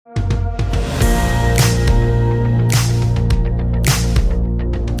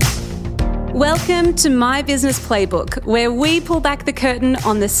Welcome to My Business Playbook, where we pull back the curtain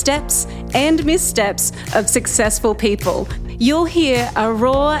on the steps and missteps of successful people. You'll hear a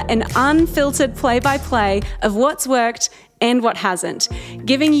raw and unfiltered play-by-play of what's worked and what hasn't,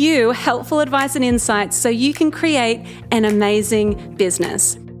 giving you helpful advice and insights so you can create an amazing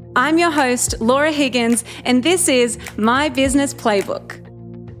business. I'm your host, Laura Higgins, and this is My Business Playbook.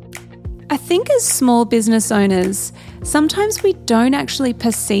 I think as small business owners, sometimes we don't actually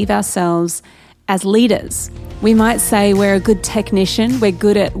perceive ourselves as leaders. We might say we're a good technician, we're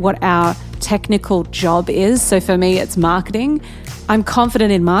good at what our technical job is. So for me, it's marketing. I'm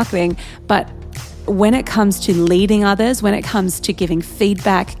confident in marketing, but when it comes to leading others, when it comes to giving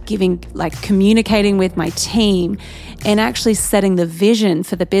feedback, communicating with my team and actually setting the vision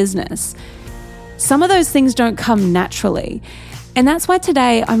for the business, some of those things don't come naturally. And that's why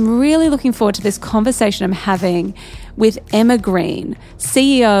today I'm really looking forward to this conversation I'm having with Emma Green,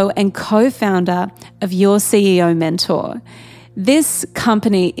 CEO and co-founder of Your CEO Mentor. This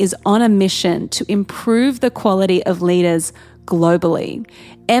company is on a mission to improve the quality of leaders globally.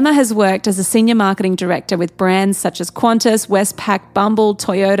 Emma has worked as a senior marketing director with brands such as Qantas, Westpac, Bumble,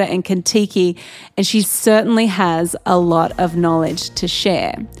 Toyota, and Kentucky, and she certainly has a lot of knowledge to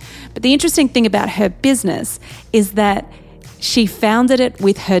share. But the interesting thing about her business is that she founded it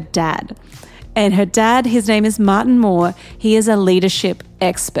with her dad. And her dad, his name is Martin Moore. He is a leadership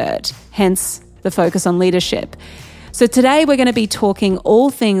expert, hence the focus on leadership. So today we're going to be talking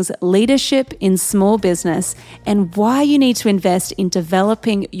all things leadership in small business and why you need to invest in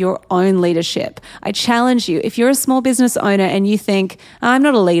developing your own leadership. I challenge you, if you're a small business owner and you think, I'm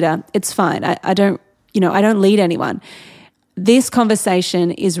not a leader, it's fine. I don't lead anyone. This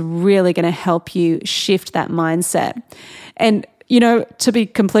conversation is really going to help you shift that mindset. And, to be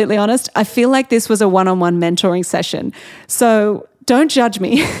completely honest, I feel like this was a one-on-one mentoring session. So don't judge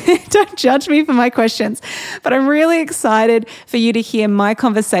me. Don't judge me for my questions. But I'm really excited for you to hear my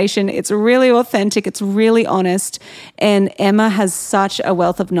conversation. It's really authentic. It's really honest. And Emma has such a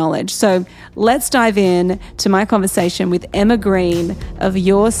wealth of knowledge. So let's dive in to my conversation with Emma Green of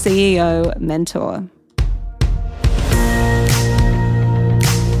Your CEO Mentor.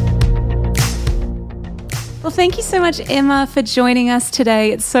 Well, thank you so much, Emma, for joining us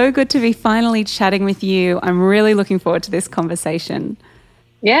today. It's so good to be finally chatting with you. I'm really looking forward to this conversation.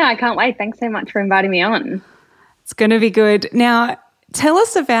 Yeah, I can't wait. Thanks so much for inviting me on. It's going to be good. Now, tell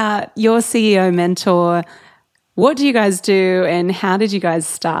us about Your CEO Mentor. What do you guys do and how did you guys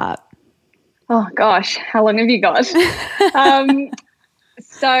start? Oh, gosh, how long have you got?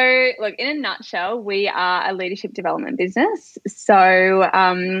 So, look, in a nutshell, we are a leadership development business. So,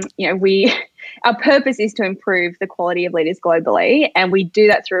 our purpose is to improve the quality of leaders globally, and we do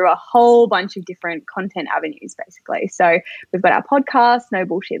that through a whole bunch of different content avenues, basically. So, we've got our podcast, No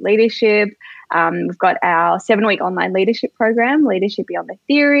Bullshit Leadership. We've got our 7-week online leadership program, Leadership Beyond the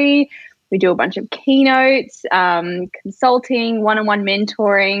Theory. We do a bunch of keynotes, consulting, one-on-one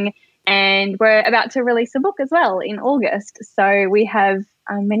mentoring, and we're about to release a book as well in August. So we have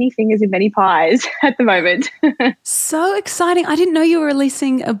many fingers in many pies at the moment. So exciting. I didn't know you were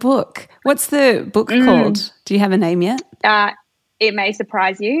releasing a book. What's the book called? Do you have a name yet? It may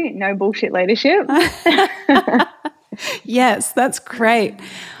surprise you. No Bullshit Leadership. Yes, that's great.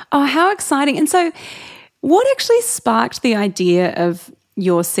 Oh, how exciting. And so what actually sparked the idea of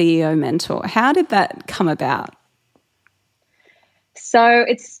Your CEO Mentor? How did that come about? So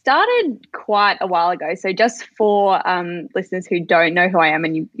it started quite a while ago. So just for listeners who don't know who I am,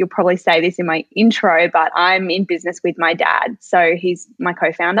 and you'll probably say this in my intro, but I'm in business with my dad. So he's my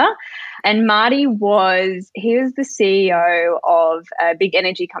co-founder. And Marty was the CEO of a big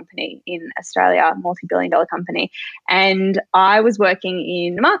energy company in Australia, multi-billion-dollar company. And I was working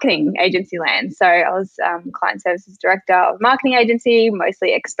in marketing agency land. So I was client services director of a marketing agency,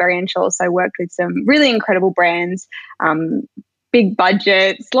 mostly experiential. So I worked with some really incredible brands, big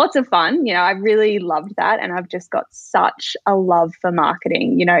budgets, lots of fun. I really loved that. And I've just got such a love for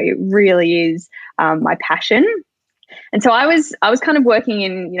marketing. It really is my passion. And so I was kind of working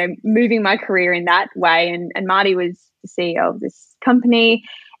in, moving my career in that way. And Marty was the CEO of this company.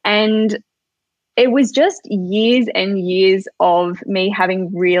 And it was just years and years of me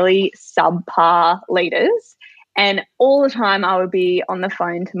having really subpar leaders. And all the time I would be on the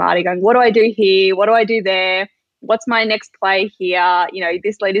phone to Marty going, what do I do here? What do I do there? What's my next play here?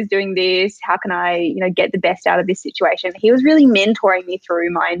 This leader's doing this. How can I, get the best out of this situation? He was really mentoring me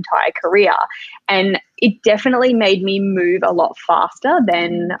through my entire career. And it definitely made me move a lot faster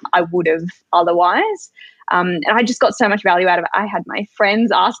than I would have otherwise. And I just got so much value out of it. I had my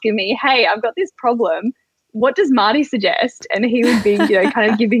friends asking me, hey, I've got this problem. what does Marty suggest? And he would be,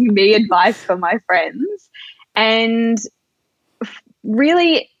 kind of giving me advice for my friends. And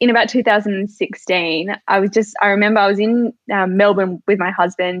really in about 2016, I remember I was in Melbourne with my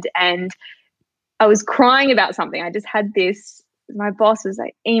husband, and I was crying about something. I just had this, my boss was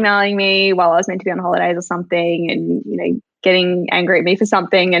like emailing me while I was meant to be on holidays or something, and, getting angry at me for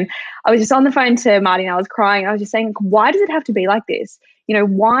something. And I was just on the phone to Marty and I was crying. I was just saying, why does it have to be like this?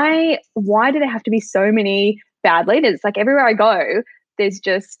 Why do there have to be so many bad leaders? Like everywhere I go, there's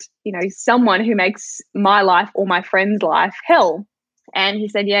just, someone who makes my life or my friend's life hell. And he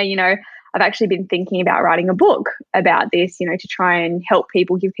said, yeah, I've actually been thinking about writing a book about this, to try and help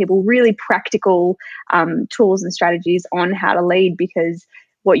people, give people really practical tools and strategies on how to lead, because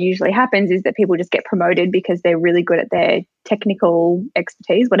what usually happens is that people just get promoted because they're really good at their technical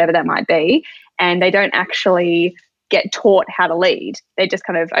expertise, whatever that might be, and they don't actually get taught how to lead. They're just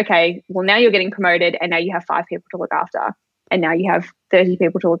kind of, okay, well, now you're getting promoted and now you have 5 people to look after, and now you have 30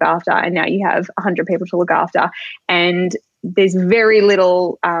 people to look after, and now you have 100 people to look after. And there's very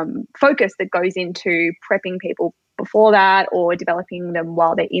little focus that goes into prepping people before that or developing them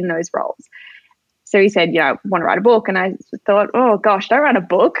while they're in those roles. So he said, I want to write a book. And I thought, oh, gosh, don't write a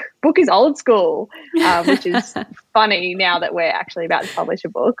book. Book is old school, which is funny now that we're actually about to publish a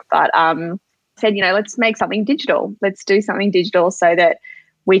book. But said, let's make something digital. Let's do something digital so that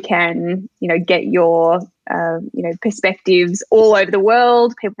we can, get your, perspectives all over the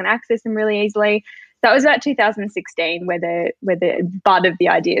world. People can access them really easily. That was about 2016 where the bud of the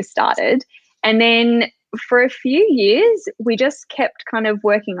idea started. And then for a few years, we just kept kind of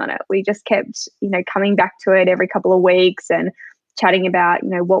working on it. We just kept, coming back to it every couple of weeks and chatting about,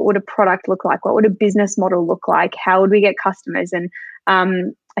 what would a product look like? What would a business model look like? How would we get customers? And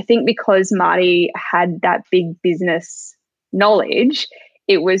I think because Marty had that big business knowledge,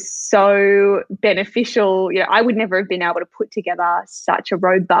 it was so beneficial. I would never have been able to put together such a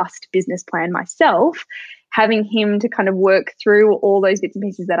robust business plan myself. Having him to kind of work through all those bits and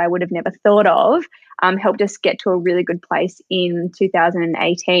pieces that I would have never thought of helped us get to a really good place in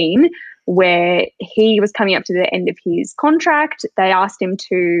 2018, where he was coming up to the end of his contract. They asked him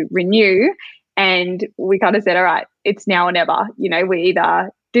to renew, and we kind of said, all right, it's now or never. We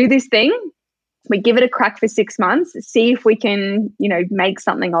either do this thing, we give it a crack for 6 months, see if we can, make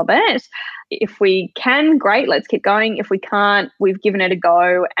something of it. If we can, great, let's keep going. If we can't, we've given it a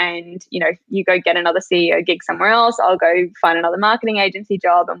go, and, you go get another CEO gig somewhere else. I'll go find another marketing agency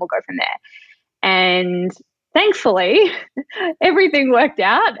job, and we'll go from there. And thankfully, everything worked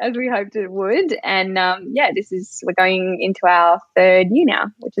out as we hoped it would. And we're going into our 3rd year now,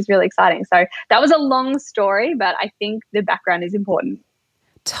 which is really exciting. So that was a long story, but I think the background is important.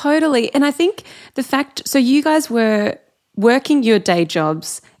 Totally. And I think so you guys were working your day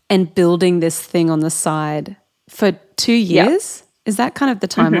jobs and building this thing on the side for 2 years. Yep. Is that kind of the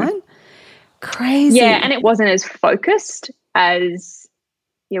timeline? Mm-hmm. Crazy. Yeah, and it wasn't as focused as,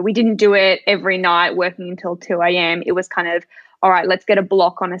 we didn't do it every night working until 2 a.m. It was kind of, all right, let's get a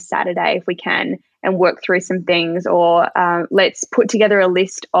block on a Saturday if we can and work through some things, or let's put together a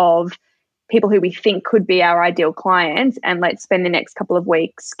list of people who we think could be our ideal clients, and let's spend the next couple of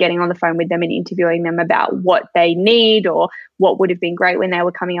weeks getting on the phone with them and interviewing them about what they need or what would have been great when they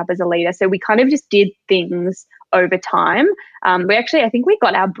were coming up as a leader. So we kind of just did things over time. I think we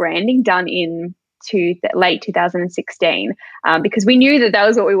got our branding done in late 2016 because we knew that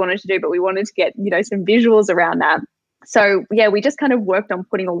was what we wanted to do, but we wanted to get, some visuals around that. So yeah, we just kind of worked on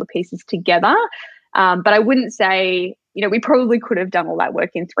putting all the pieces together. But I wouldn't say, we probably could have done all that work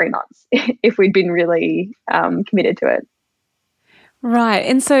in 3 months if we'd been really committed to it. Right.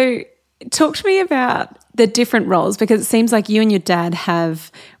 And so talk to me about the different roles, because it seems like you and your dad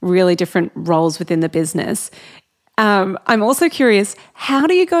have really different roles within the business. I'm also curious, how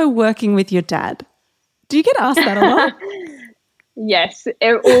do you go working with your dad? Do you get asked that a lot? Yes,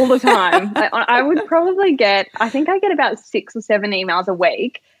 all the time. I would probably I think I get about 6 or 7 emails a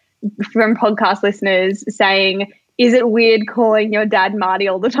week from podcast listeners saying, is it weird calling your dad Marty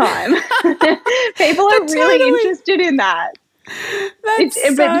all the time? People are really interested in that. But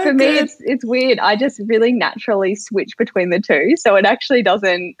for me, it's weird. I just really naturally switch between the two. So it actually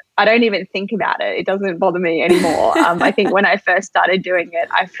I don't even think about it. It doesn't bother me anymore. I think when I first started doing it,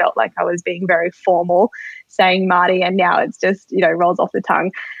 I felt like I was being very formal saying Marty, and now it's just, rolls off the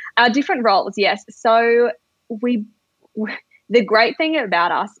tongue. Our different roles, yes. So the great thing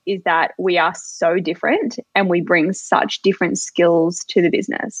about us is that we are so different and we bring such different skills to the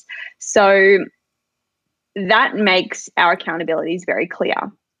business. So that makes our accountabilities very clear.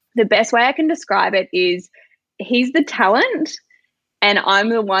 The best way I can describe it is he's the talent and I'm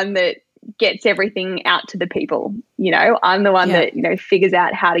the one that gets everything out to the people. I'm the one that, figures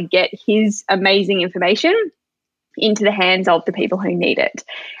out how to get his amazing information into the hands of the people who need it.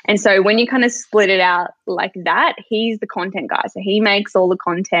 And so when you kind of split it out like that, he's the content guy. So he makes all the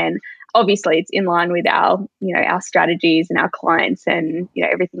content. Obviously, it's in line with our strategies and our clients and,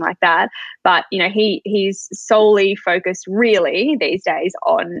 everything like that. But, he's solely focused really these days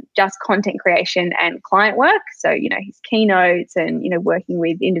on just content creation and client work. So, his keynotes and, working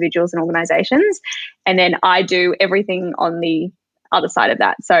with individuals and organizations. And then I do everything on the other side of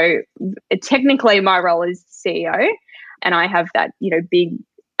that. So technically my role is CEO, and I have that, big,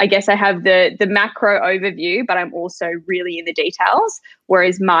 I guess I have the macro overview, but I'm also really in the details,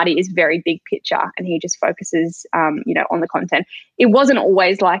 whereas Marty is very big picture and he just focuses, on the content. It wasn't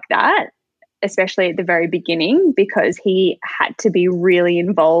always like that, especially at the very beginning, because he had to be really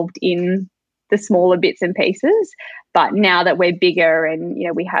involved in the smaller bits and pieces. But now that we're bigger and,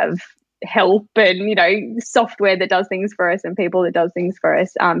 we have help and, software that does things for us and people that does things for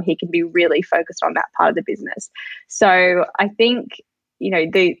us, he can be really focused on that part of the business. So I think,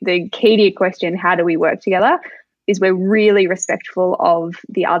 the key to your question, how do we work together, is we're really respectful of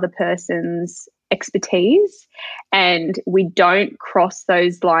the other person's expertise and we don't cross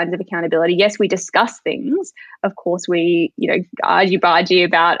those lines of accountability. Yes, we discuss things. Of course, we, argy-bargy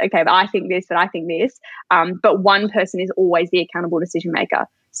about, okay, but I think this, but I think this. But one person is always the accountable decision maker.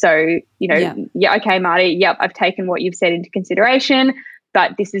 So, okay, Marty, yep, I've taken what you've said into consideration,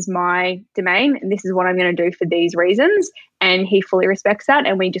 but this is my domain and this is what I'm going to do for these reasons. And he fully respects that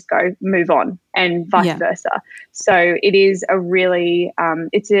and we just go move on and vice versa. So it is a really,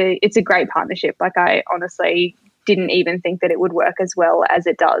 it's a great partnership. Like I honestly didn't even think that it would work as well as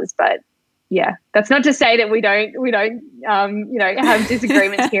it does. But yeah, that's not to say that we don't have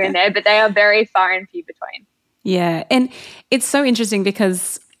disagreements here and there, but they are very far and few between. Yeah. And it's so interesting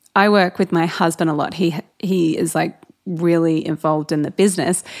because I work with my husband a lot. He is like really involved in the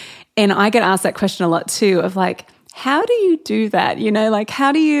business. And I get asked that question a lot too of like, how do you do that? Like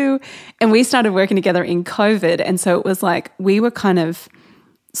how do you, and we started working together in COVID. And so it was like, we were kind of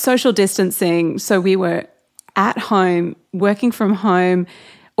social distancing. So we were at home, working from home,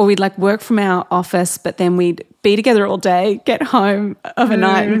 or we'd like work from our office, but then we'd be together all day, get home of a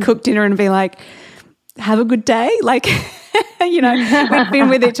night and cook dinner and be like, have a good day. Like, we've been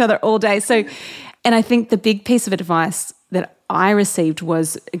with each other all day. So, and I think the big piece of advice that I received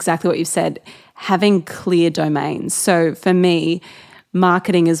was exactly what you said, having clear domains. So for me,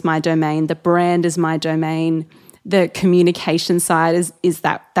 marketing is my domain, the brand is my domain, the communication side is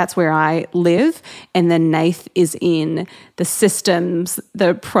that's where I live. And then Nath is in the systems,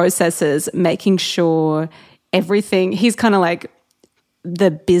 the processes, making sure everything, he's kind of like the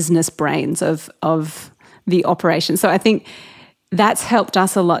business brains of the operation. So I think that's helped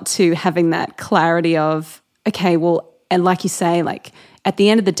us a lot too, having that clarity of, okay, well, and like you say, like at the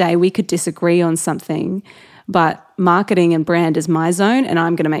end of the day, we could disagree on something, but marketing and brand is my zone and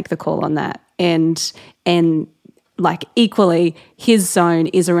I'm going to make the call on that. And like equally, his zone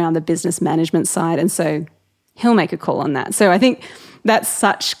is around the business management side. And so he'll make a call on that. So I think that's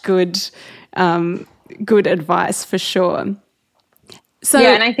such good advice for sure. So,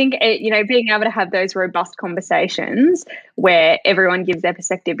 yeah, and I think, being able to have those robust conversations where everyone gives their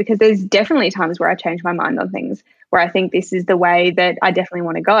perspective, because there's definitely times where I change my mind on things, where I think this is the way that I definitely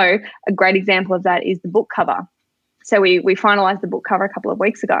want to go. A great example of that is the book cover. So we finalised the book cover a couple of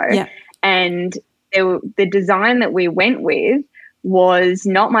weeks ago, and the design that we went with was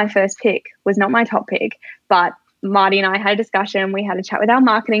not my first pick, was not my top pick, but Marty and I had a discussion. We had a chat with our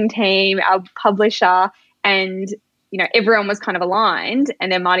marketing team, our publisher, and everyone was kind of aligned, and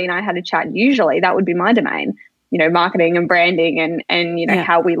then Marty and I had a chat. Usually that would be my domain, marketing and branding and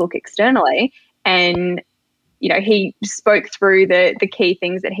how we look externally. And, he spoke through the key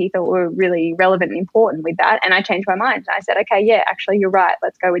things that he thought were really relevant and important with that. And I changed my mind. I said, okay, yeah, actually you're right.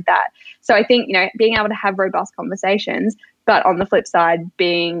 Let's go with that. So I think, being able to have robust conversations, but on the flip side,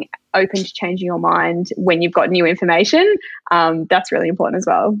 being open to changing your mind when you've got new information, that's really important as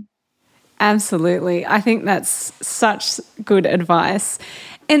well. Absolutely. I think that's such good advice.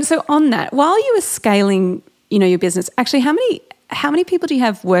 And so on that, while you were scaling, your business, actually, how many people do you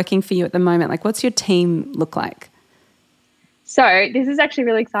have working for you at the moment? Like, what's your team look like? So this is actually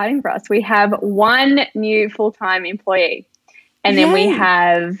really exciting for us. We have one new full-time employee, and then we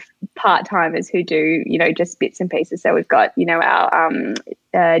have part-timers who do, just bits and pieces. So we've got,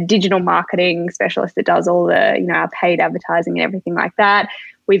 our digital marketing specialist that does all the, our paid advertising and everything like that.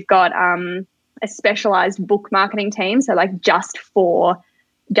 We've got a specialized book marketing team, so like just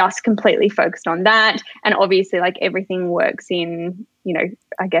completely focused on that. And obviously like everything works in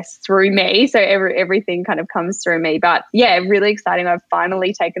I guess through me. So everything kind of comes through me. But yeah, really exciting. I've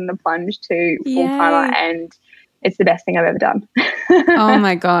finally taken the plunge to full-timer, and it's the best thing I've ever done. Oh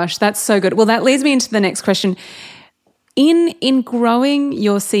my gosh, that's so good. Well, that leads me into the next question. In growing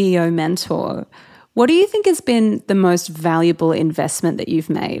your CEO mentor, what do you think has been the most valuable investment that you've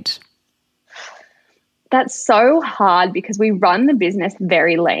made? That's so hard because we run the business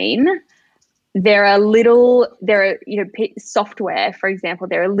very lean. Software, for example,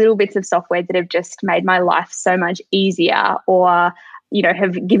 there are little bits of software that have just made my life so much easier, or,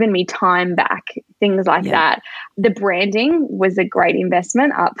 have given me time back, things like that. The branding was a great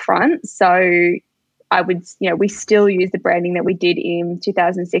investment up front. So we still use the branding that we did in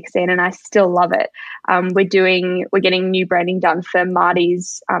 2016, and I still love it. We're getting new branding done for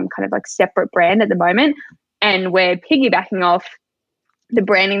Marty's kind of like separate brand at the moment, and we're piggybacking off the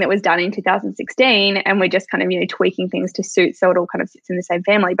branding that was done in 2016, and we're just kind of, tweaking things to suit so it all kind of sits in the same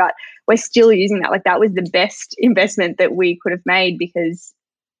family, but we're still using that. Like, that was the best investment that we could have made, because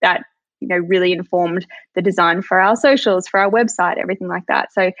that, really informed the design for our socials, for our website, everything like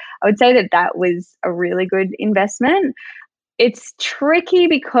that. So I would say that was a really good investment. It's tricky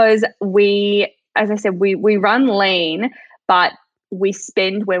because as I said, we run lean, but we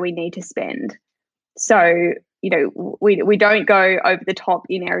spend where we need to spend. So, we don't go over the top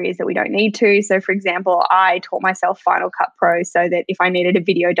in areas that we don't need to. So, for example, I taught myself Final Cut Pro so that if I needed a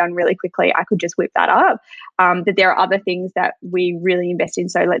video done really quickly, I could just whip that up. But there are other things that we really invest in.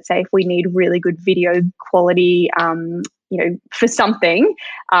 So let's say if we need really good video quality, for something,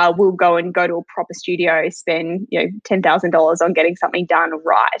 we'll go to a proper studio, spend, $10,000 on getting something done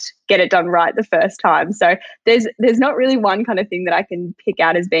right, get it done right the first time. So there's not really one kind of thing that I can pick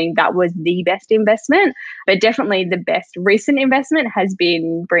out as being that was the best investment, but definitely the best recent investment has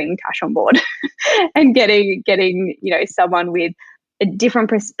been bringing Tash on board and getting, someone with a different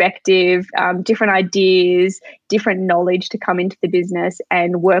perspective, different ideas, different knowledge to come into the business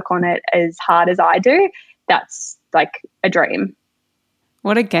and work on it as hard as I do. That's like a dream.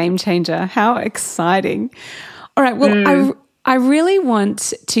 What a game changer. How exciting. All right. Well, I really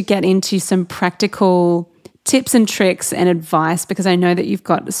want to get into some practical tips and tricks and advice, because I know that you've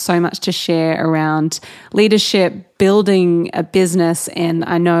got so much to share around leadership, building a business, and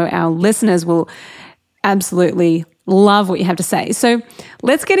I know our listeners will absolutely love what you have to say. So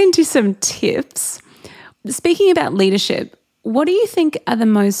let's get into some tips. Speaking about leadership, what do you think are the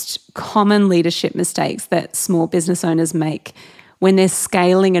most common leadership mistakes that small business owners make when they're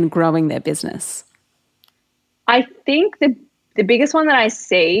scaling and growing their business? I think the biggest one that I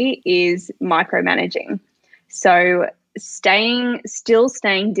see is micromanaging. So still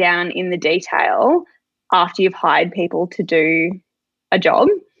staying down in the detail after you've hired people to do a job.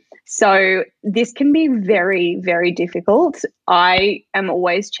 So this can be very, very difficult. I am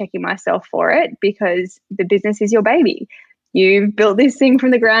always checking myself for it, because the business is your baby. You've built this thing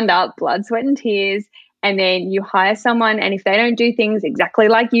from the ground up, blood, sweat, and tears, and then you hire someone, and if they don't do things exactly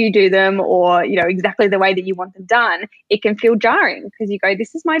like you do them, or, exactly the way that you want them done, it can feel jarring, because you go,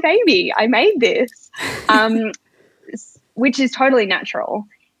 this is my baby. I made this, which is totally natural.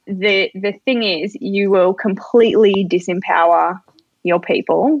 The thing is, you will completely disempower your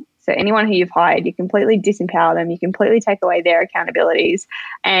people. So anyone who you've hired, you completely disempower them. You completely take away their accountabilities,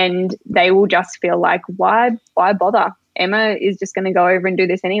 and they will just feel like, why bother? Emma is just going to go over and do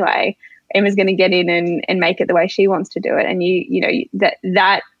this anyway. Emma's going to get in and make it the way she wants to do it. And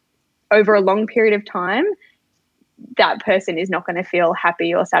that over a long period of time, that person is not going to feel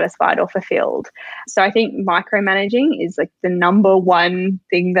happy or satisfied or fulfilled. So I think micromanaging is like the number one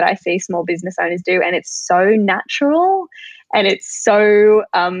thing that I see small business owners do. And it's so natural, and it's so,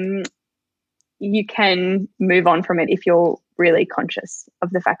 you can move on from it if you're really conscious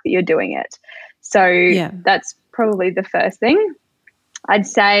of the fact that you're doing it. So that's probably the first thing. I'd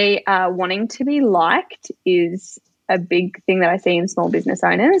say wanting to be liked is a big thing that I see in small business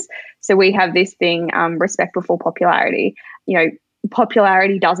owners. So we have this thing, respect before popularity.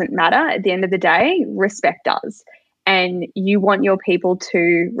 Popularity doesn't matter at the end of the day, respect does. And you want your people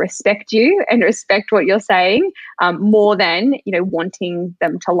to respect you and respect what you're saying, more than, wanting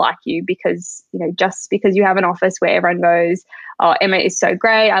them to like you, because, just because you have an office where everyone goes, oh, Emma is so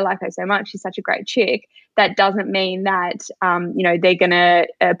great, I like her so much, she's such a great chick, that doesn't mean that, they're going to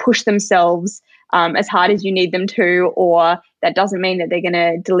push themselves as hard as you need them to, or that doesn't mean that they're going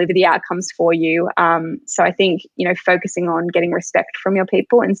to deliver the outcomes for you. So I think, focusing on getting respect from your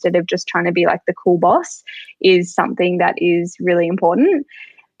people instead of just trying to be like the cool boss is something that is really important.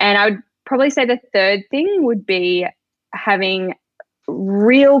 And I would probably say the third thing would be having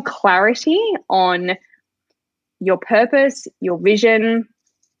real clarity on your purpose, your vision,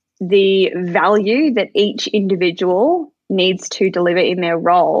 the value that each individual needs to deliver in their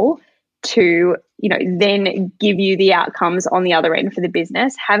role to, then give you the outcomes on the other end for the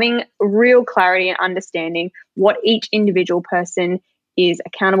business. Having real clarity and understanding what each individual person is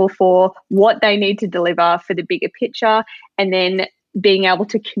accountable for, what they need to deliver for the bigger picture, and then being able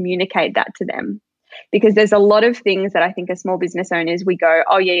to communicate that to them. Because there's a lot of things that I think as small business owners, we go,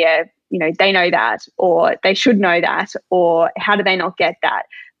 oh, yeah, they know that, or they should know that, or how do they not get that?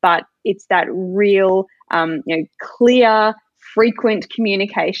 But it's that real, clear, frequent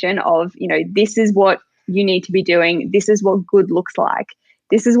communication of, this is what you need to be doing. This is what good looks like.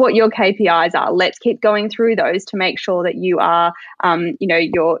 This is what your KPIs are. Let's keep going through those to make sure that you are,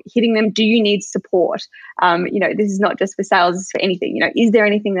 you're hitting them. Do you need support? This is not just for sales, it's for anything. Is there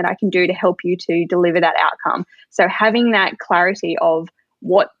anything that I can do to help you to deliver that outcome? So having that clarity of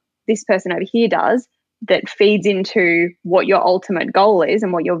what this person over here does that feeds into what your ultimate goal is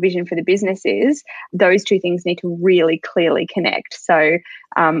and what your vision for the business is, those two things need to really clearly connect. So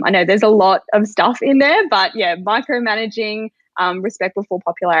I know there's a lot of stuff in there, but yeah, micromanaging, respectful for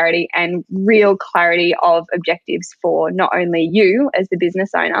popularity, and real clarity of objectives for not only you as the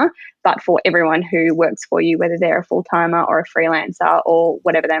business owner, but for everyone who works for you, whether they're a full-timer or a freelancer or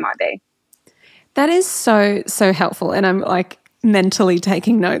whatever they might be. That is so, so helpful. And I'm like mentally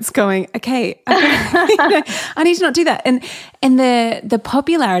taking notes going, okay, I need to not do that. And the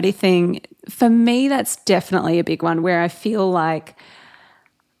popularity thing, for me, that's definitely a big one where I feel like,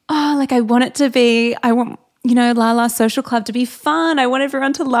 I want it to be, I want, Lala Social Club to be fun. I want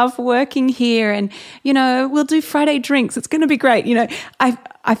everyone to love working here, and, we'll do Friday drinks. It's going to be great.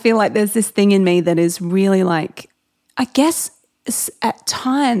 I feel like there's this thing in me that is really like, I guess at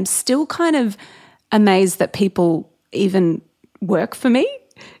times still kind of amazed that people even work for me.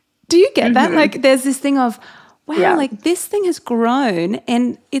 Do you get that? Like there's this thing of, wow, like this thing has grown,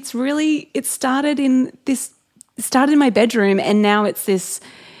 and it started in my bedroom, and now it's this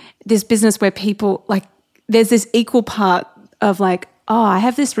business where people like, there's this equal part of like, oh, I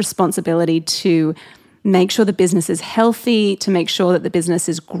have this responsibility to make sure the business is healthy, to make sure that the business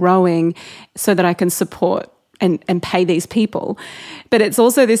is growing so that I can support and pay these people. But it's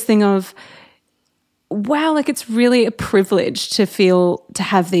also this thing of, wow, like it's really a privilege to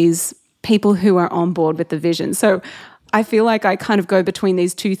have these people who are on board with the vision. So I feel like I kind of go between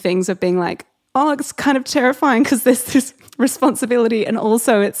these two things of being like, oh, it's kind of terrifying because there's this responsibility, and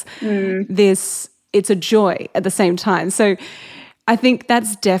also it's it's a joy at the same time. So I think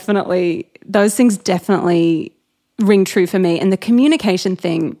those things definitely ring true for me. And the communication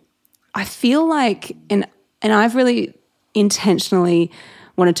thing, I feel like, and I've really intentionally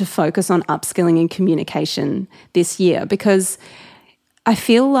wanted to focus on upskilling in communication this year, because I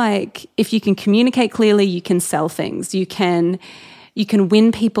feel like if you can communicate clearly, you can sell things. You can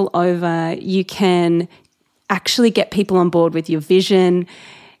win people over. You can actually get people on board with your vision.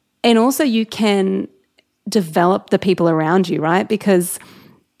 And also you can develop the people around you, right? Because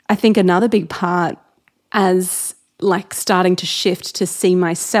I think another big part as like starting to shift to see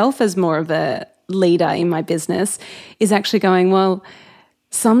myself as more of a leader in my business is actually going, well,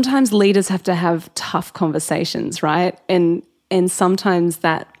 sometimes leaders have to have tough conversations, right? And sometimes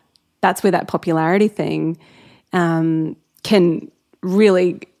that's where that popularity thing can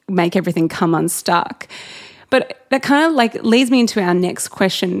really make everything come unstuck. But that kind of like leads me into our next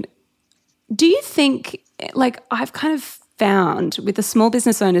question. Do you think, like I've kind of found with the small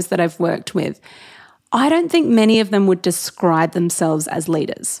business owners that I've worked with, I don't think many of them would describe themselves as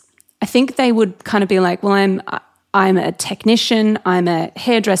leaders. I think they would kind of be like, well, I'm a technician, I'm a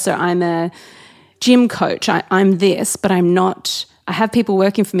hairdresser, I'm a gym coach, I'm this, but I'm not, I have people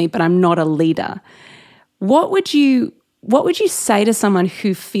working for me, but I'm not a leader. What would you say to someone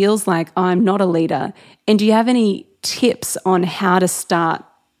who feels like, oh, I'm not a leader? And do you have any tips on how to start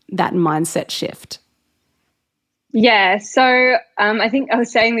that mindset shift? Yeah, so I think I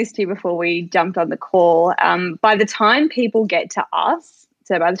was saying this to you before we jumped on the call. By the time people get to us,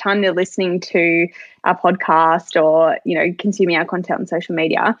 so by the time they're listening to our podcast or, consuming our content on social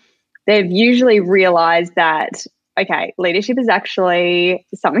media, they've usually realized that, okay, leadership is actually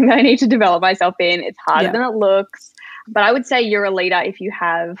something that I need to develop myself in. It's harder than it looks. But I would say you're a leader if you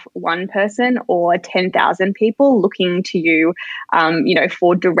have one person or 10,000 people looking to you,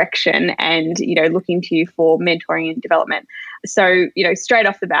 for direction and, looking to you for mentoring and development. So, straight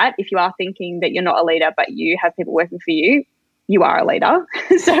off the bat, if you are thinking that you're not a leader, but you have people working for you, you are a leader.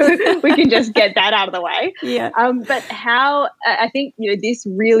 So we can just get that out of the way. Yeah. But how, I think, this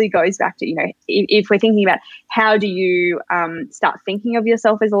really goes back to, if we're thinking about how do you start thinking of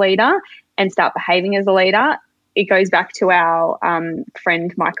yourself as a leader and start behaving as a leader, it goes back to our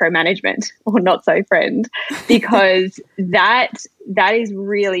friend micromanagement, or not so friend, because that is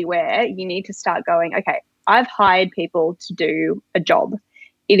really where you need to start going, okay, I've hired people to do a job.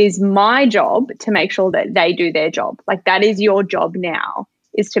 It is my job to make sure that they do their job. Like, that is your job now,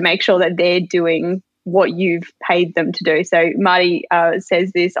 is to make sure that they're doing what you've paid them to do. So Marty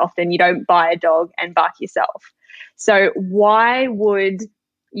says this often, you don't buy a dog and bark yourself. So why would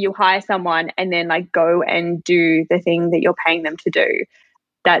you hire someone and then like go and do the thing that you're paying them to do?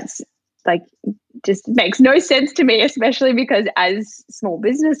 That's like, just makes no sense to me, especially because as small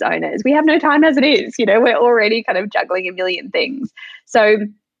business owners, we have no time as it is. You know, we're already kind of juggling a million things. So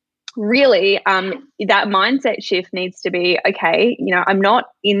really, that mindset shift needs to be, okay, you know, I'm not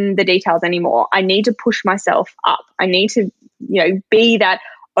in the details anymore. I need to push myself up. I need to, you know, be that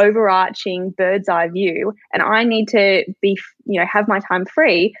overarching bird's eye view, and I need to be, you know, have my time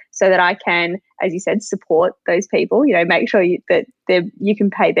free so that I can, as you said, support those people, you know, make sure that you can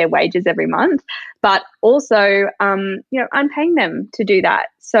pay their wages every month, but also, you know, I'm paying them to do that.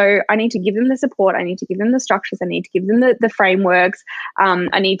 So I need to give them the support. I need to give them the structures. I need to give them the frameworks.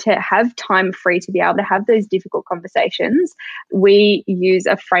 I need to have time free to be able to have those difficult conversations. We use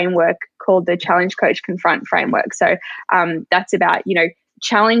a framework called the Challenge Coach Confront framework. So that's about, you know,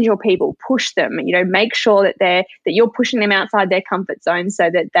 challenge your people, push them, you know, make sure that you're pushing them outside their comfort zone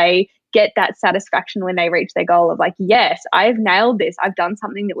so that they get that satisfaction when they reach their goal of like, yes, I've nailed this. I've done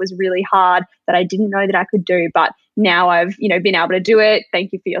something that was really hard that I didn't know that I could do, but now I've, you know, been able to do it.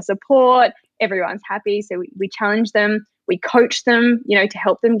 Thank you for your support. Everyone's happy. So we challenge them. We coach them, you know, to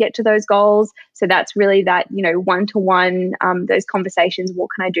help them get to those goals. So that's really that, you know, one-to-one, those conversations. What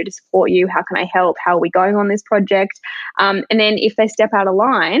can I do to support you? How can I help? How are we going on this project? And then if they step out of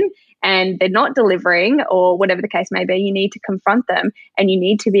line and they're not delivering or whatever the case may be, you need to confront them, and you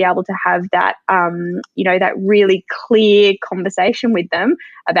need to be able to have that, you know, that really clear conversation with them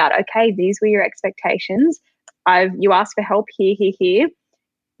about, okay, these were your expectations. You asked for help here.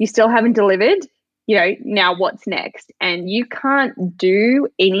 You still haven't delivered. You know, now what's next? And you can't do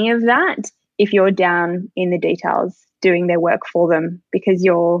any of that if you're down in the details doing their work for them, because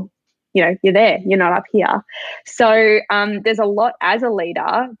you're there, you're not up here. So there's a lot as a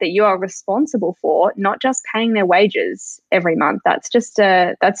leader that you are responsible for, not just paying their wages every month. That's just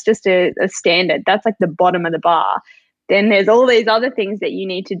a standard. That's like the bottom of the bar. Then there's all these other things that you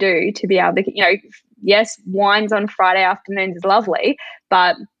need to do to be able to, you know, yes, wines on Friday afternoons is lovely,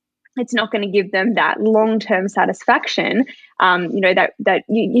 but it's not going to give them that long-term satisfaction. You know, that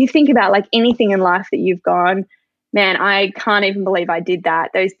you think about like anything in life that you've gone, man, I can't even believe I did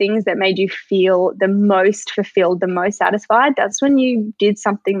that. Those things that made you feel the most fulfilled, the most satisfied, that's when you did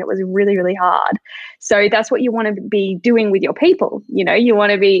something that was really, really hard. So that's what you want to be doing with your people. You know, you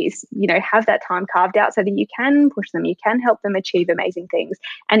want to be, you know, have that time carved out so that you can push them, you can help them achieve amazing things.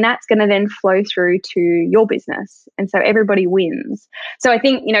 And that's going to then flow through to your business. And so everybody wins. So I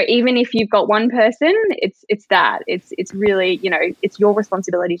think, you know, even if you've got one person, it's really, you know, it's your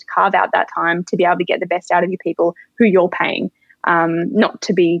responsibility to carve out that time to be able to get the best out of your people who you're paying, not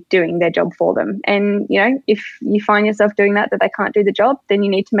to be doing their job for them. And, you know, if you find yourself doing that they can't do the job, then you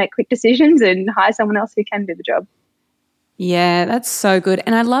need to make quick decisions and hire someone else who can do the job. Yeah, that's so good.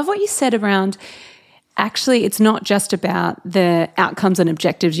 And I love what you said around, actually, it's not just about the outcomes and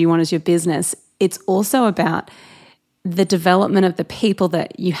objectives you want as your business. It's also about the development of the people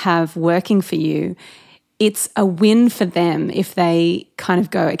that you have working for you. It's a win for them if they kind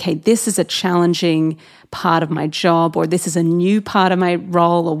of go, okay, this is a challenging part of my job, or this is a new part of my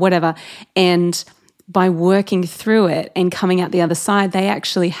role, or whatever. And by working through it and coming out the other side, they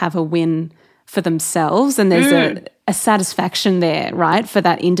actually have a win for themselves. And there's a satisfaction there, right, for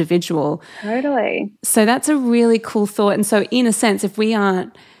that individual. Totally. So that's a really cool thought. And so in a sense, if we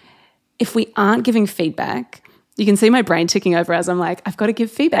aren't giving feedback, you can see my brain ticking over as I'm like, I've got to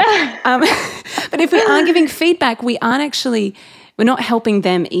give feedback. But if we aren't giving feedback, we're not helping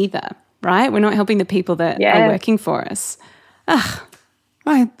them either, right? We're not helping the people that are working for us.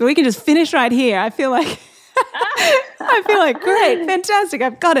 Right, we can just finish right here. I feel like great, fantastic,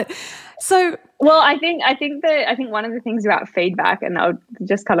 I've got it. So, well, I think one of the things about feedback, and I'll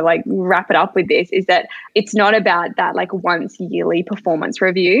just kind of like wrap it up with this, is that it's not about that like once yearly performance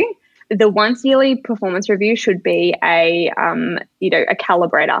review. The once yearly performance review should be a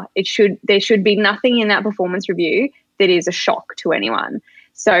calibrator. There should be nothing in that performance review that is a shock to anyone.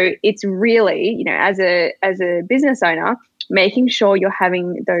 So it's really, you know, as a business owner, making sure you're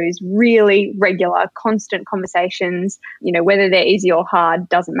having those really regular, constant conversations, you know, whether they're easy or hard,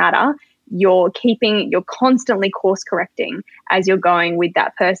 doesn't matter. you're constantly course correcting as you're going with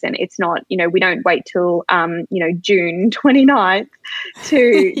that person. It's not, we don't wait till, June 29th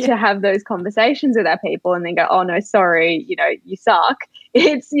to have those conversations with our people and then go, oh no, sorry, you suck.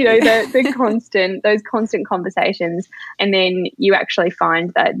 It's, those constant conversations. And then you actually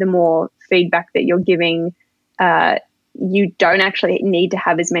find that the more feedback that you're giving, you don't actually need to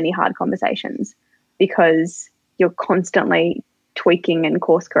have as many hard conversations because you're constantly tweaking and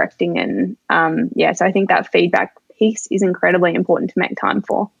course correcting. And so I think that feedback piece is incredibly important to make time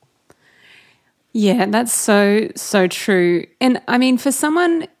for. Yeah, that's so true. And I mean, for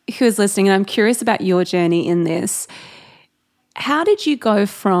someone who is listening, and I'm curious about your journey in this, how did you go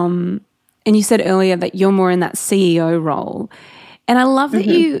from, and you said earlier that you're more in that CEO role, and I love that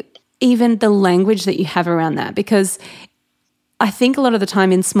you, even the language that you have around that, because I think a lot of the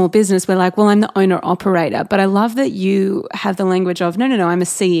time in small business, we're like, well, I'm the owner operator, but I love that you have the language of, no, I'm a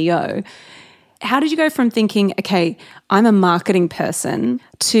CEO. How did you go from thinking, okay, I'm a marketing person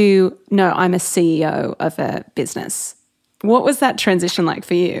to, no, I'm a CEO of a business? What was that transition like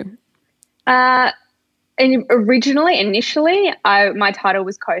for you? And initially, my title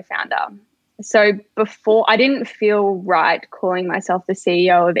was co-founder. So before, I didn't feel right calling myself the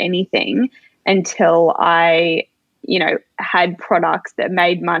CEO of anything until I had products that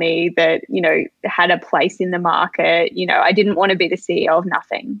made money, that, had a place in the market. I didn't want to be the CEO of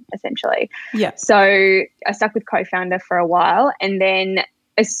nothing, essentially. Yeah. So I stuck with co-founder for a while. And then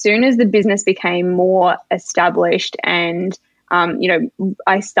as soon as the business became more established and,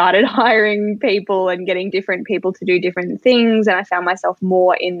 I started hiring people and getting different people to do different things. And I found myself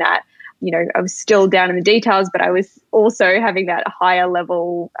more in that, I was still down in the details, but I was also having that higher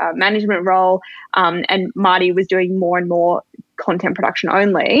level management role. And Marty was doing more and more content production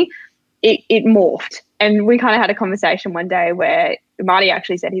only. It morphed. And we kind of had a conversation one day where Marty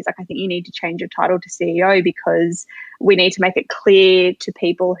actually said, he's like, I think you need to change your title to CEO because we need to make it clear to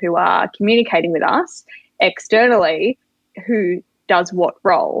people who are communicating with us externally who does what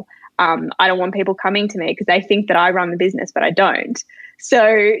role. I don't want people coming to me because they think that I run the business, but I don't. So,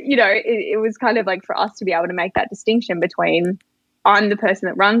 it was kind of like for us to be able to make that distinction between I'm the person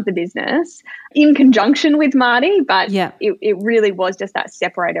that runs the business in conjunction with Marty, but it really was just that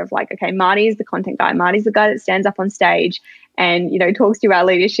separator of like, okay, Marty is the content guy. Marty's the guy that stands up on stage and, talks to you about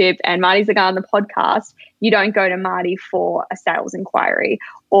leadership, and Marty's the guy on the podcast. You don't go to Marty for a sales inquiry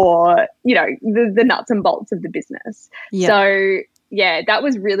or, the nuts and bolts of the business. Yeah. So that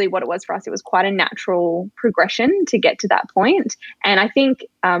was really what it was for us. It was quite a natural progression to get to that point. And I think,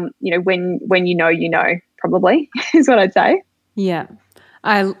 when probably is what I'd say. Yeah.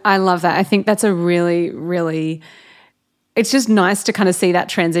 I love that. I think that's a really, really, it's just nice to kind of see that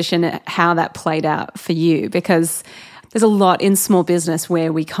transition, how that played out for you, because there's a lot in small business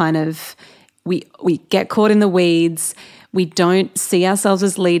where we kind of, we get caught in the weeds. We don't see ourselves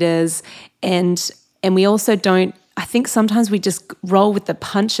as leaders, and we also don't, I think sometimes we just roll with the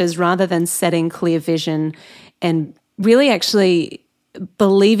punches rather than setting clear vision and really actually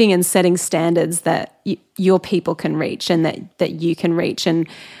believing in setting standards that your people can reach and that you can reach. And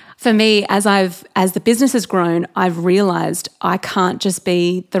for me, as the business has grown, I've realized I can't just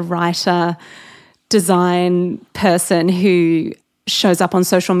be the writer, design person who shows up on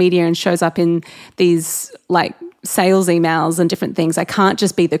social media and shows up in these like sales emails and different things. I can't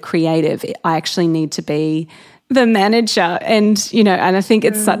just be the creative. I actually need to be the manager, and and I think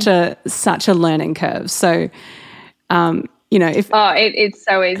it's such a learning curve. So, it's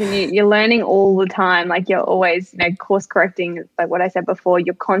so easy. You're learning all the time. Like you're always, course correcting. Like what I said before,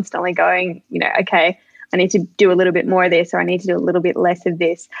 you're constantly going, okay, I need to do a little bit more of this, or I need to do a little bit less of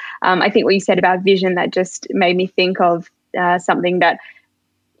this. I think what you said about vision, that just made me think of something that,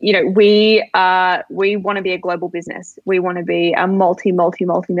 we want to be a global business. We want to be a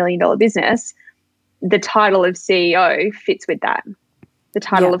multi-million dollar business. The title of CEO fits with that. The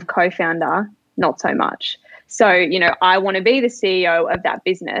title of co-founder, not so much. So, I want to be the CEO of that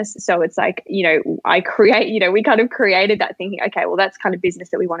business. So it's like, I create, we kind of created that thinking, okay, well, that's kind of business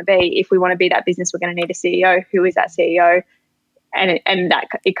that we want to be. If we want to be that business, we're going to need a CEO. Who is that CEO? And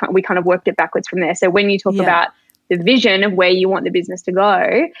we kind of worked it backwards from there. So when you talk about the vision of where you want the business to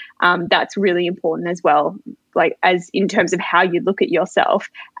go, that's really important as well. Like as in terms of how you look at yourself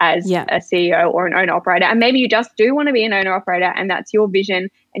as a CEO or an owner operator. And maybe you just do want to be an owner operator and that's your vision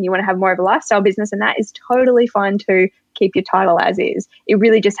and you want to have more of a lifestyle business, and that is totally fine to keep your title as is. It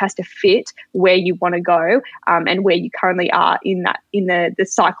really just has to fit where you want to go and where you currently are in the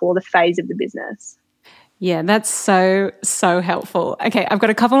cycle or the phase of the business. Yeah, that's so helpful. Okay, I've got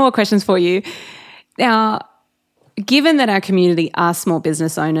a couple more questions for you. Now, Given that our community are small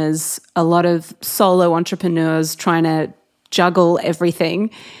business owners, a lot of solo entrepreneurs trying to juggle everything,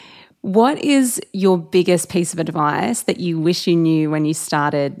 what is your biggest piece of advice that you wish you knew when you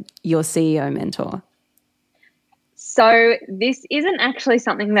started your CEO Mentor? So this isn't actually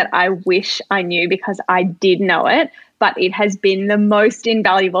something that I wish I knew because I did know it, but it has been the most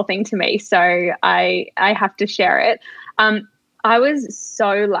invaluable thing to me. So I have to share it. I was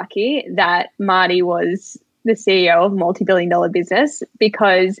so lucky that Marty was the CEO of a multi-billion-dollar business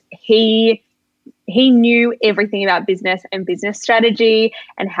because he knew everything about business and business strategy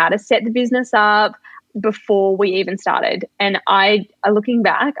and how to set the business up before we even started. And looking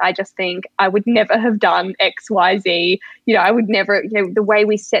back, I just think I would never have done X, Y, Z. I would never, the way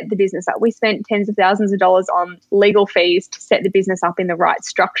we set the business up, we spent tens of thousands of dollars on legal fees to set the business up in the right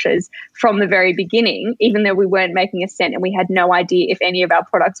structures from the very beginning, even though we weren't making a cent and we had no idea if any of our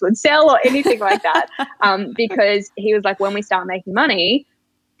products would sell or anything like that. Because he was like, when we start making money,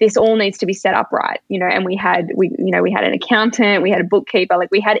 this all needs to be set up right, and we had an accountant, we had a bookkeeper,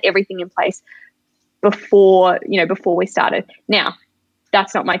 like we had everything in place before we started. Now,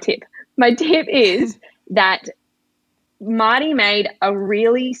 that's not my tip. My tip is that Marty made a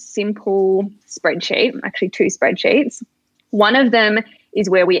really simple spreadsheet, actually 2 spreadsheets. One of them is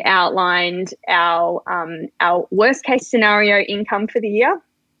where we outlined our worst case scenario income for the year,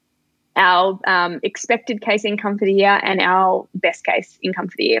 our expected case income for the year, and our best case income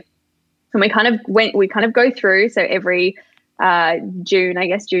for the year. And we kind of go through, so every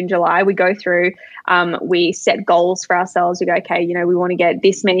June, July, we go through, we set goals for ourselves. We go, okay, we want to get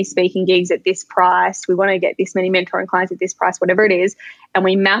this many speaking gigs at this price. We want to get this many mentoring clients at this price, whatever it is. And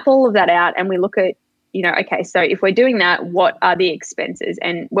we map all of that out and we look at, okay, so if we're doing that, what are the expenses?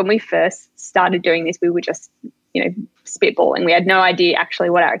 And when we first started doing this, we were just, spitballing. We had no idea actually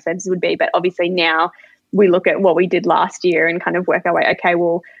what our expenses would be. But obviously now we look at what we did last year and kind of work our way, okay,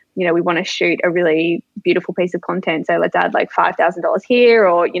 well, we want to shoot a really beautiful piece of content. So let's add like $5,000 here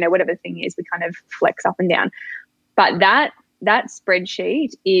or, whatever the thing is, we kind of flex up and down. But that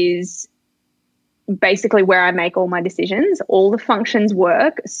spreadsheet is basically where I make all my decisions. All the functions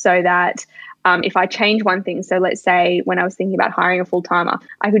work so that if I change one thing, so let's say when I was thinking about hiring a full-timer,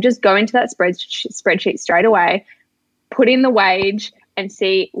 I could just go into that spreadsheet straight away, put in the wage and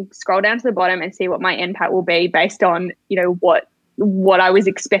scroll down to the bottom and see what my NPAT will be based on, what I was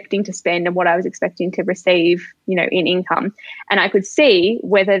expecting to spend and what I was expecting to receive, in income. And I could see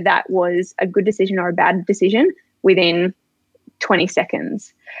whether that was a good decision or a bad decision within 20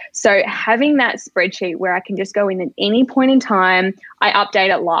 seconds. So having that spreadsheet where I can just go in at any point in time, I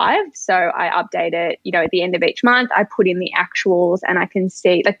update it live. So I update it, at the end of each month, I put in the actuals and I can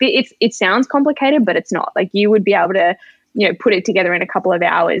see, like, it sounds complicated, but it's not. Like, you would be able to, put it together in a couple of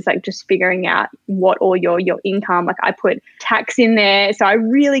hours, like just figuring out what all your income, like I put tax in there. So I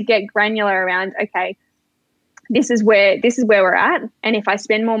really get granular around, okay, this is where we're at. And if I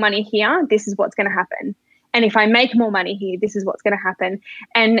spend more money here, this is what's going to happen. And if I make more money here, this is what's going to happen.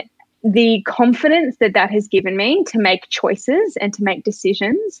 And the confidence that has given me to make choices and to make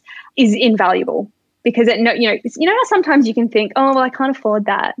decisions is invaluable, because how sometimes you can think, oh, well, I can't afford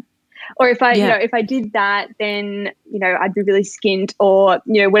that. Or if I, if I did that, then, I'd be really skint, or,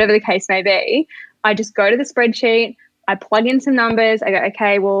 whatever the case may be. I just go to the spreadsheet, I plug in some numbers. I go,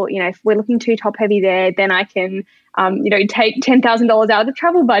 okay, well, if we're looking too top heavy there, then I can, take $10,000 out of the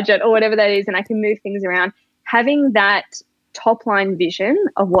travel budget or whatever that is, and I can move things around. Having that top line vision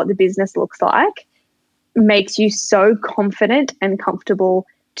of what the business looks like makes you so confident and comfortable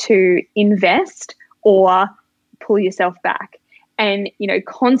to invest or pull yourself back. And,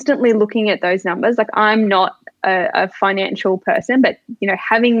 constantly looking at those numbers, like, I'm not a financial person, but,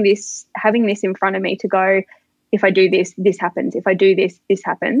 having this in front of me to go, if I do this, this happens. If I do this, this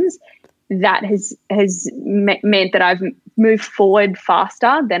happens. That has meant that I've moved forward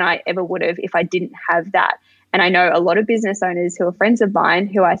faster than I ever would have if I didn't have that. And I know a lot of business owners who are friends of mine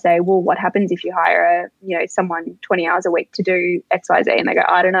who I say, well, what happens if you hire someone 20 hours a week to do X, Y, Z? And they go,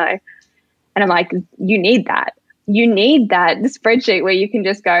 I don't know. And I'm like, you need that. You need the spreadsheet where you can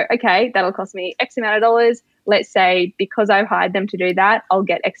just go, okay, that'll cost me X amount of dollars. Let's say because I've hired them to do that, I'll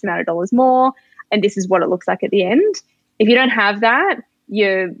get X amount of dollars more. And this is what it looks like at the end. If you don't have that,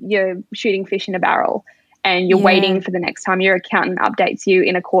 you're shooting fish in a barrel, and you're waiting for the next time your accountant updates you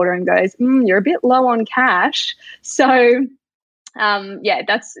in a quarter and goes, you're a bit low on cash. So,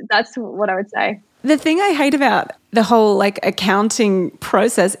 that's what I would say. The thing I hate about the whole accounting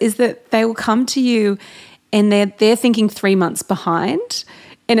process is that they will come to you and they're thinking 3 months behind,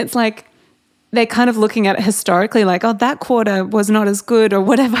 and it's like, they're kind of looking at it historically like, oh, that quarter was not as good or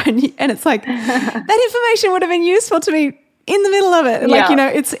whatever. And it's like, that information would have been useful to me in the middle of it.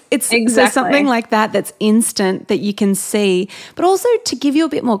 Like, it's exactly. So something like that that's instant that you can see, but also to give you a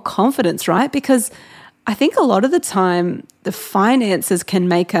bit more confidence, right? Because I think a lot of the time the finances can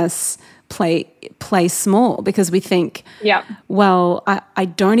make us play small because we think, well, I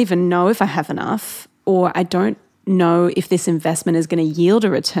don't even know if I have enough, or I don't know if this investment is going to yield a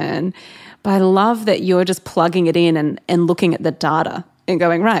return. But I love that you're just plugging it in and looking at the data and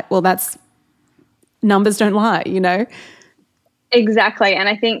going, right, well, that's numbers don't lie, Exactly. And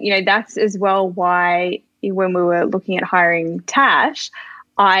I think, that's as well why when we were looking at hiring Tash,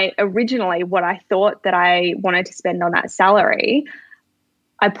 what I thought that I wanted to spend on that salary,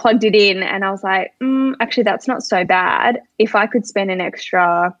 I plugged it in and I was like, actually, that's not so bad. If I could spend an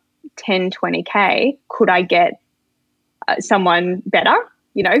extra 10, 20K, could I get someone better?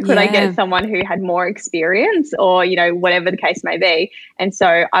 Could I get someone who had more experience or, whatever the case may be? And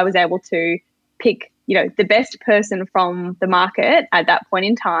so I was able to pick, the best person from the market at that point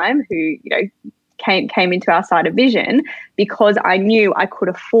in time who, came into our side of vision, because I knew I could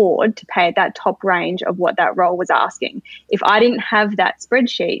afford to pay at that top range of what that role was asking. If I didn't have that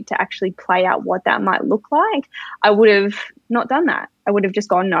spreadsheet to actually play out what that might look like, I would have not done that. I would have just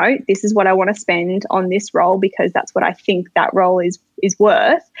gone, no, this is what I want to spend on this role because that's what I think that role is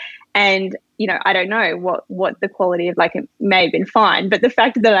worth. And, I don't know what the quality of, like, it may have been fine, but the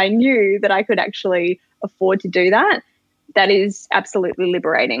fact that I knew that I could actually afford to do that, that is absolutely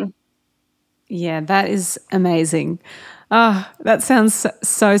liberating. Yeah, that is amazing. Oh, that sounds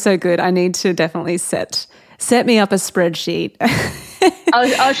so good. I need to definitely set me up a spreadsheet.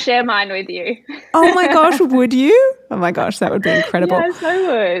 I'll share mine with you. Oh my gosh, would you? Oh my gosh, that would be incredible. Yes, I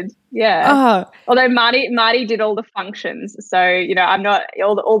would. Yeah. Although Marty did all the functions, so I'm not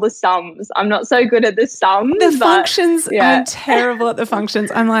all the sums. I'm not so good at the sums. The functions, I'm terrible at the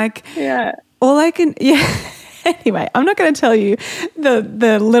functions. I'm like, all I can, Anyway, I'm not going to tell you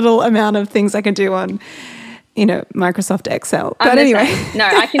the little amount of things I can do on, Microsoft Excel. But anyway. No,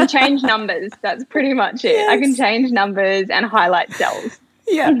 I can change numbers. That's pretty much it. Yes. I can change numbers and highlight cells.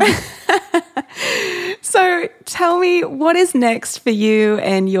 Yeah. So tell me, what is next for you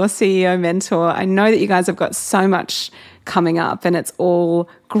and your CEO mentor? I know that you guys have got so much coming up and it's all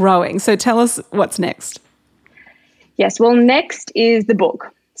growing. So tell us what's next. Yes, well, next is the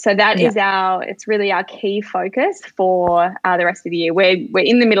book. So that is it's really our key focus for the rest of the year. We're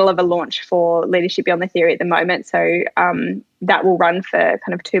in the middle of a launch for Leadership Beyond the Theory at the moment. So that will run for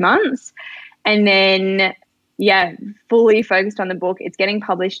kind of 2 months. And then, fully focused on the book. It's getting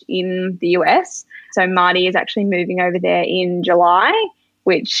published in the US. So Marty is actually moving over there in July,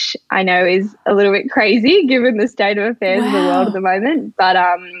 which I know is a little bit crazy given the state of affairs of the world at the moment. But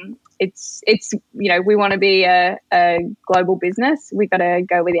it's we want to be a global business. We got to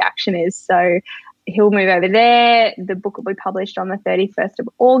go where the action is. So he'll move over there. The book will be published on the 31st of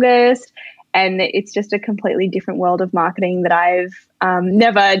August. And it's just a completely different world of marketing that I've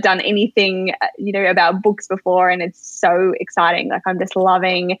never done anything, about books before. And it's so exciting. Like, I'm just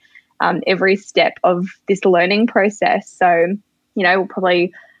loving every step of this learning process. So, we'll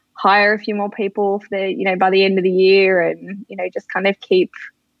probably hire a few more people for by the end of the year and, just kind of keep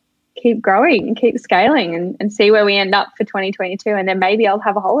growing and keep scaling and see where we end up for 2022. And then maybe I'll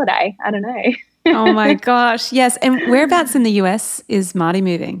have a holiday. I don't know. Oh my gosh. Yes. And whereabouts in the US is Marty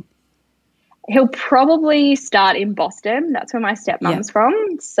moving? He'll probably start in Boston. That's where my stepmom's from.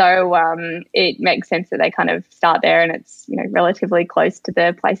 So it makes sense that they kind of start there, and it's, relatively close to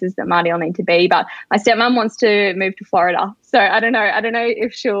the places that Marty will need to be. But my stepmom wants to move to Florida. So I don't know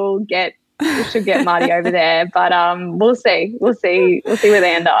if she'll get Marty over there, but we'll see. We'll see where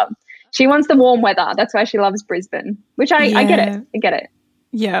they end up. She wants the warm weather. That's why she loves Brisbane, which I get it. I get it.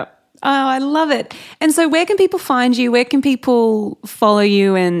 Yeah. Oh, I love it. And so where can people find you? Where can people follow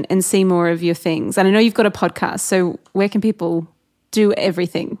you and see more of your things? And I know you've got a podcast, so where can people do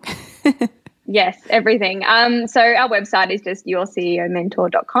everything? Yes, everything. So our website is just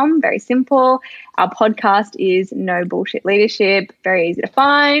yourceomentor.com, very simple. Our podcast is No Bullshit Leadership, very easy to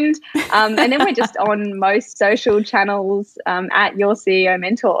find. And then we're just on most social channels at Your CEO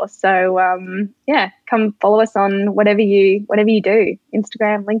Mentor. So come follow us on whatever you do,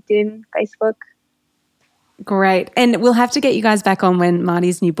 Instagram, LinkedIn, Facebook. Great. And we'll have to get you guys back on when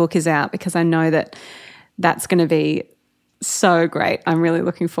Marty's new book is out, because I know that that's going to be so great. I'm really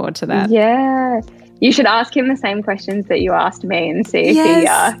looking forward to that. Yeah. You should ask him the same questions that you asked me and see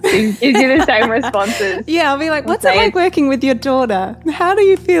if he gives you the same responses. Yeah, I'll be like, what's it like working with your daughter? How do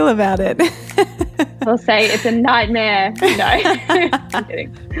you feel about it? I'll say it's a nightmare. No, I'm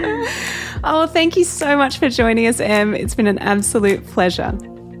kidding. Oh, thank you so much for joining us, Em. It's been an absolute pleasure.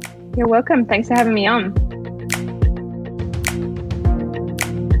 You're welcome. Thanks for having me on.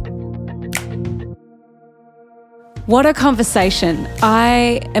 What a conversation.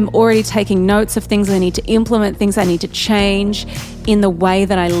 I am already taking notes of things I need to implement, things I need to change in the way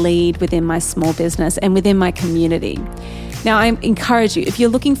that I lead within my small business and within my community. Now, I encourage you, if you're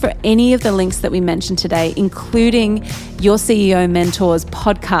looking for any of the links that we mentioned today, including Your CEO Mentors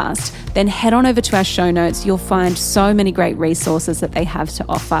podcast, then head on over to our show notes. You'll find so many great resources that they have to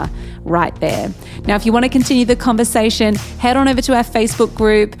offer right there. Now, if you want to continue the conversation, head on over to our Facebook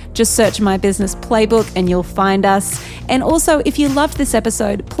group. Just search My Business Playbook and you'll find us. And also, if you loved this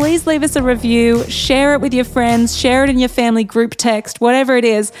episode, please leave us a review, share it with your friends, share it in your family group text, whatever it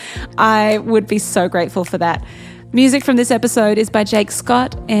is. I would be so grateful for that. Music from this episode is by Jake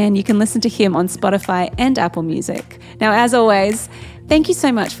Scott, and you can listen to him on Spotify and Apple Music. Now, as always, thank you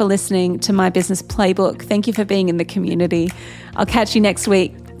so much for listening to My Business Playbook. Thank you for being in the community. I'll catch you next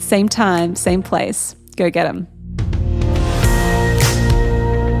week. Same time, same place. Go get 'em.